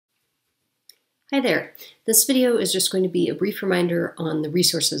Hi there. This video is just going to be a brief reminder on the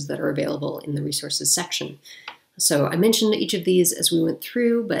resources that are available in the resources section. So I mentioned each of these as we went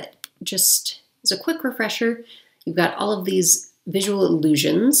through, but just as a quick refresher, you've got all of these visual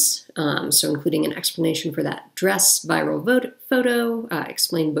illusions, so including an explanation for that dress viral photo,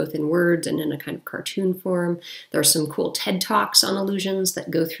 explained both in words and in a kind of cartoon form. There are some cool TED Talks on illusions that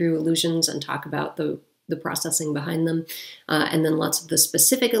go through illusions and talk about the processing behind them, and then lots of the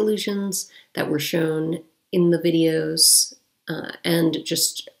specific illusions that were shown in the videos, and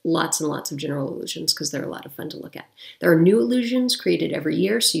just lots and lots of general illusions because they're a lot of fun to look at. There are new illusions created every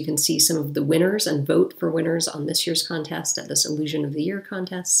year, so you can see some of the winners and vote for winners on this year's contest at this Illusion of the Year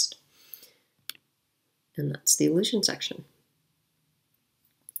contest. And that's the illusion section.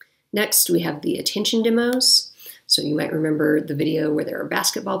 Next, we have the attention demos. So you might remember the video where there are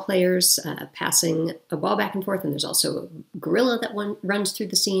basketball players passing a ball back and forth, and there's also a gorilla that runs through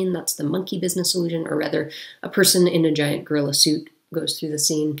the scene. That's the monkey business illusion, or rather, a person in a giant gorilla suit goes through the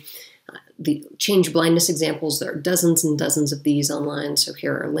scene. The change blindness examples, there are dozens and dozens of these online, so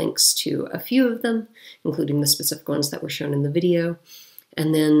here are links to a few of them, including the specific ones that were shown in the video.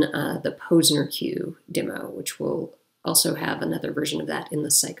 And then the Posner cue demo, which will also have another version of that in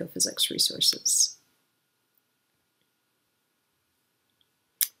the psychophysics resources.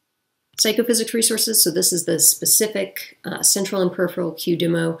 Psychophysics resources, so this is the specific central and peripheral cue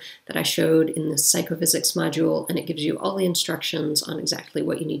demo that I showed in the psychophysics module, and it gives you all the instructions on exactly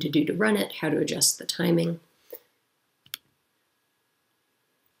what you need to do to run it, how to adjust the timing.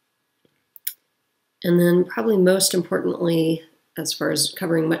 And then probably most importantly, as far as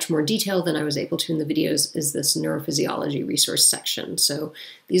covering much more detail than I was able to in the videos, is this neurophysiology resource section. So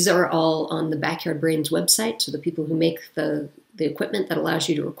these are all on the Backyard Brains website, so the people who make the equipment that allows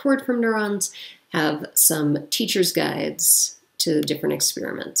you to record from neurons have some teacher's guides to different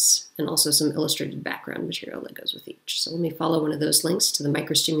experiments and also some illustrated background material that goes with each. So let me follow one of those links to the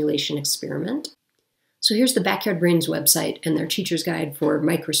microstimulation experiment. So here's the Backyard Brains website and their teacher's guide for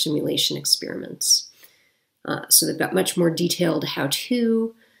microstimulation experiments. So they've got much more detailed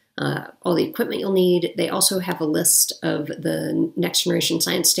how-to, all the equipment you'll need. They also have a list of the next generation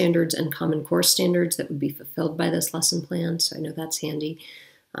science standards and common core standards that would be fulfilled by this lesson plan, so I know that's handy.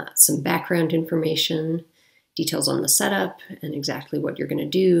 Some background information, details on the setup and exactly what you're going to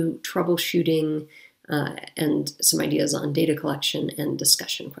do, troubleshooting, and some ideas on data collection and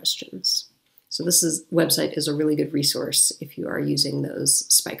discussion questions. So this website is a really good resource if you are using those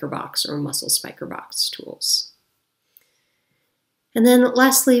SpikerBox or Muscle SpikerBox tools. And then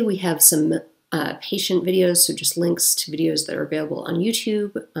lastly, we have some patient videos, so just links to videos that are available on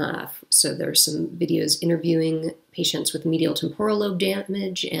YouTube. So there's some videos interviewing patients with medial temporal lobe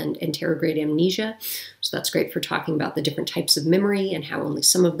damage and anterograde amnesia. So that's great for talking about the different types of memory and how only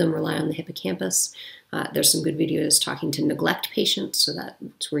some of them rely on the hippocampus. There's some good videos talking to neglect patients, so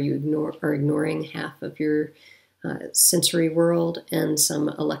that's where you are ignoring half of your sensory world, and some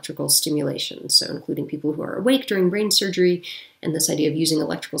electrical stimulation, so including people who are awake during brain surgery, and this idea of using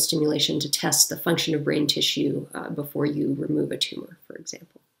electrical stimulation to test the function of brain tissue before you remove a tumor, for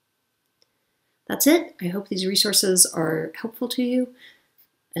example. That's it. I hope these resources are helpful to you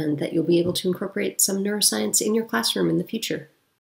and that you'll be able to incorporate some neuroscience in your classroom in the future.